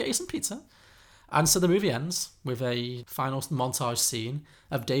can get you some pizza. And so the movie ends with a final montage scene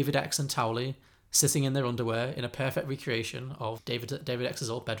of David X and Towley sitting in their underwear in a perfect recreation of David X's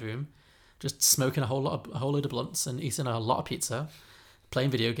old bedroom, just smoking a whole load of blunts and eating a lot of pizza,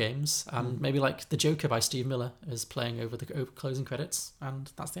 playing video games, and maybe like The Joker by Steve Miller is playing over the closing credits,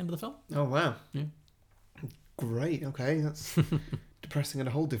 and that's the end of the film. Oh, wow. Yeah. Great, okay. That's depressing in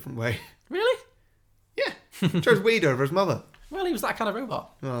a whole different way. Really? Yeah. Chose weed over his mother. Well, he was that kind of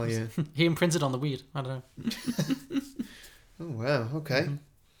robot. Oh, yeah. He imprinted on the weed. I don't know. Oh, wow. Okay.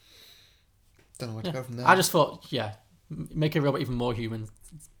 Don't know where to go from there. I just thought, make a robot even more human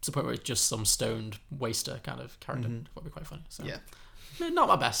to the point where it's just some stoned waster kind of character. Would be quite funny. So. Yeah. Not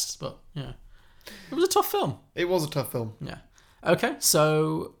my best, but yeah. It was a tough film. It was a tough film. Yeah. Okay,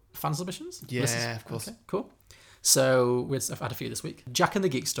 so fan submissions? Yeah, of course. Okay, cool. So I've had a few this week. Jack and the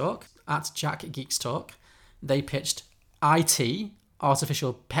Geeks Talk, at Jack Geeks Talk, they pitched IT,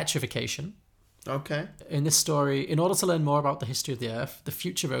 Artificial Petrification. Okay. In this story, in order to learn more about the history of the Earth, the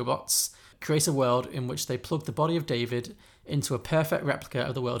future robots create a world in which they plug the body of David into a perfect replica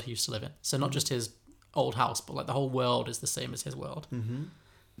of the world he used to live in. So not just his old house, but like the whole world is the same as his world. Mm-hmm.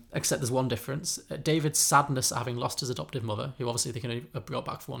 Except there's one difference. David's sadness at having lost his adoptive mother, who obviously they can only have brought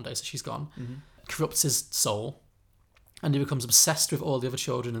back for 1 day, so she's gone, corrupts his soul, and he becomes obsessed with all the other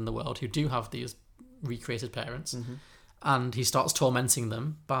children in the world who do have these recreated parents. And he starts tormenting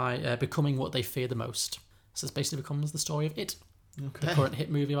them by becoming what they fear the most. So this basically becomes the story of It, the current hit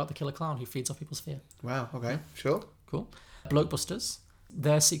movie about the killer clown who feeds off people's fear. Wow, okay, sure. Cool. Blokebusters,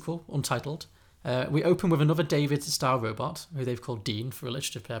 their sequel, Untitled. We open with another David-style robot, who they've called Dean for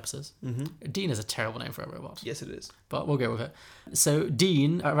illustrative purposes. Dean is a terrible name for a robot. Yes, it is. But we'll go with it. So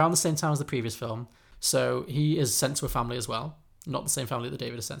Dean, around the same time as the previous film, so he is sent to a family as well. Not the same family that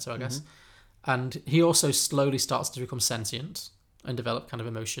David is sent to, I guess. And he also slowly starts to become sentient and develop kind of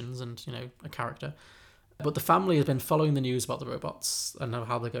emotions and, a character. But the family has been following the news about the robots and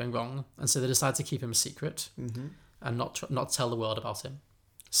how they're going wrong. And so they decide to keep him a secret and not tell the world about him.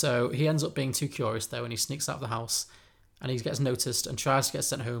 So he ends up being too curious, though, and he sneaks out of the house and he gets noticed and tries to get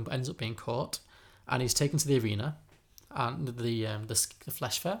sent home, but ends up being caught. And he's taken to the arena and the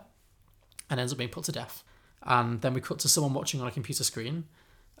flesh fair and ends up being put to death. And then we cut to someone watching on a computer screen.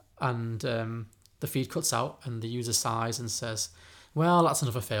 And the feed cuts out and the user sighs and says, well, that's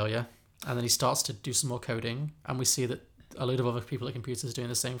another failure. And then he starts to do some more coding and we see that a load of other people at computers doing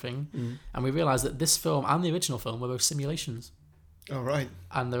the same thing. And we realise that this film and the original film were both simulations. Oh, right.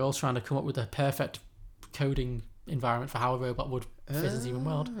 And they're all trying to come up with the perfect coding environment for how a robot would fit into the human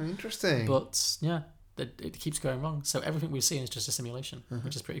world. Interesting. But, yeah, it keeps going wrong. So everything we've seen is just a simulation,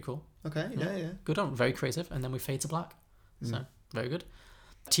 which is pretty cool. Okay, yeah. Good on, very creative. And then we fade to black. So, very good.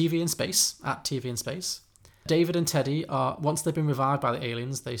 TV in Space, at TV in Space. David and Teddy are, once they've been revived by the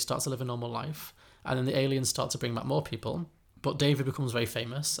aliens, they start to live a normal life. And then the aliens start to bring back more people. But David becomes very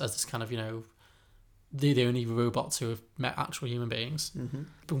famous as this kind of, the only robots who have met actual human beings.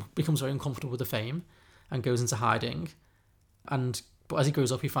 Becomes very uncomfortable with the fame and goes into hiding. But as he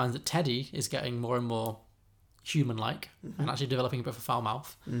grows up, he finds that Teddy is getting more and more human-like and actually developing a bit of a foul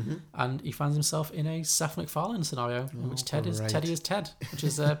mouth. And he finds himself in a Seth MacFarlane scenario in which Teddy is Ted, which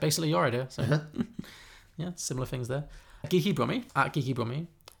is basically your idea. So, yeah, similar things there. Geeky Brummy, at Geeky Brummy,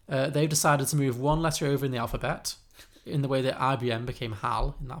 they've decided to move one letter over in the alphabet in the way that IBM became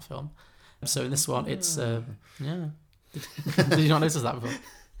HAL in that film. So in this one, it's... Did you not notice that before?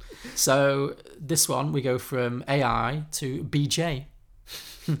 So this one, we go from AI to BJ.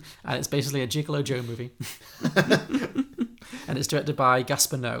 And it's basically a Gigolo Joe movie. And it's directed by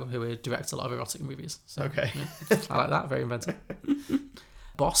Gaspar Noé, who directs a lot of erotic movies. So, okay. Yeah, I like that. Very inventive.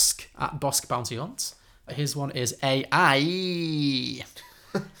 Bosk, at Bosk Bounty Hunt. His one is AI.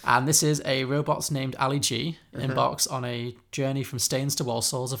 And this is a robot named Ali G embarks on a journey from Staines to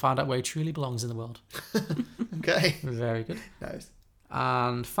Walsall to find out where he truly belongs in the world. Okay. Very good. Nice.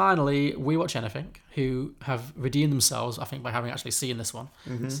 And finally, We Watch Anything, who have redeemed themselves, I think, by having actually seen this one.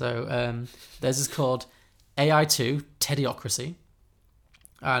 So theirs is called AI2 Teddyocracy.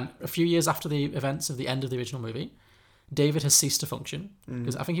 And a few years after the events of the end of the original movie, David has ceased to function,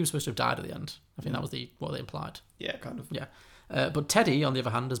 because I think he was supposed to have died at the end. I think that was what they implied. Yeah, kind of. Yeah. But Teddy, on the other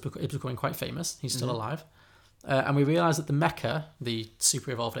hand, is becoming quite famous. He's still alive. And we realise that the mecha, the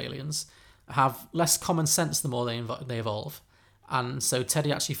super evolved aliens, have less common sense the more they evolve. And so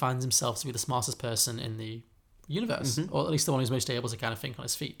Teddy actually finds himself to be the smartest person in the universe, or at least the one who's most able to kind of think on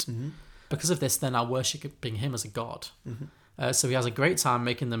his feet. Because of this, they're now worshipping him as a god. So he has a great time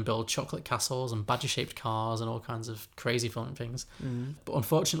making them build chocolate castles and badger-shaped cars and all kinds of crazy fun things. But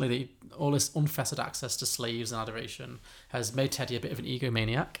unfortunately, all this unfettered access to slaves and adoration has made Teddy a bit of an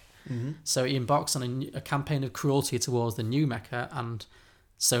egomaniac. So he embarks on a campaign of cruelty towards the new mecha, and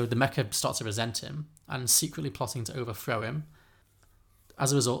so the mecha starts to resent him and secretly plotting to overthrow him.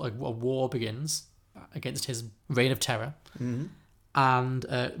 As a result, a war begins against his reign of terror and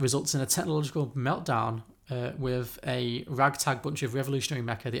results in a technological meltdown with a ragtag bunch of revolutionary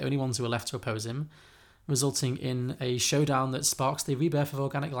mecha, the only ones who are left to oppose him, resulting in a showdown that sparks the rebirth of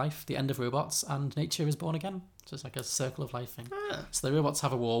organic life, the end of robots, and nature is born again. So it's like a circle of life thing. So the robots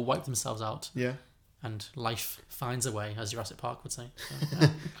have a war, wipe themselves out, and life finds a way, as Jurassic Park would say.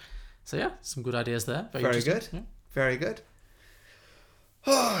 So yeah, some good ideas there. Very good. Yeah. Very good.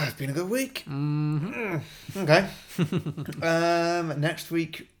 Oh, it's been a good week. Okay. Next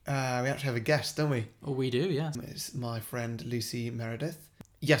week, we actually have a guest, don't we? Oh, we do, yeah. It's my friend Lucy Meredith.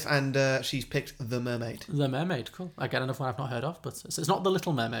 Yes, and she's picked The Mermaid. The Mermaid, cool. Again, another one I've not heard of, but it's not The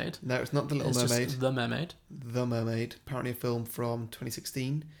Little Mermaid. No, it's not The Little Mermaid. Just The Mermaid. The Mermaid. Apparently a film from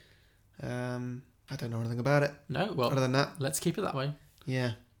 2016. I don't know anything about it. No, well, other than that, let's keep it that way.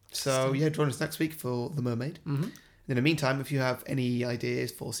 Yeah. So, yeah, join us next week for The Mermaid. In the meantime, if you have any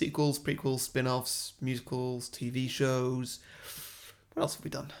ideas for sequels, prequels, spin-offs, musicals, TV shows, what else have we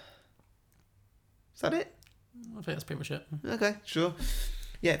done? Is that it? I think that's pretty much it. Okay, sure.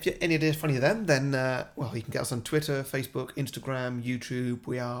 Yeah, if you have any ideas for any of them, then, you can get us on Twitter, Facebook, Instagram, YouTube.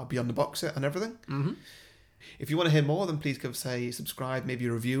 We are Beyond the Box Set and everything. If you want to hear more, then please give us a subscribe, maybe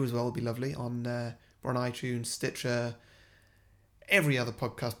a review as well would be lovely. We're on iTunes, Stitcher, every other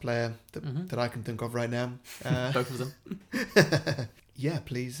podcast player that I can think of right now. Both of them. Yeah,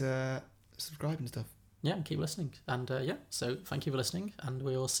 please subscribe and stuff. Yeah, keep listening. And so thank you for listening, and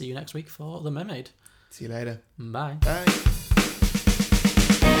we'll see you next week for The Mermaid. See you later. Bye. Bye.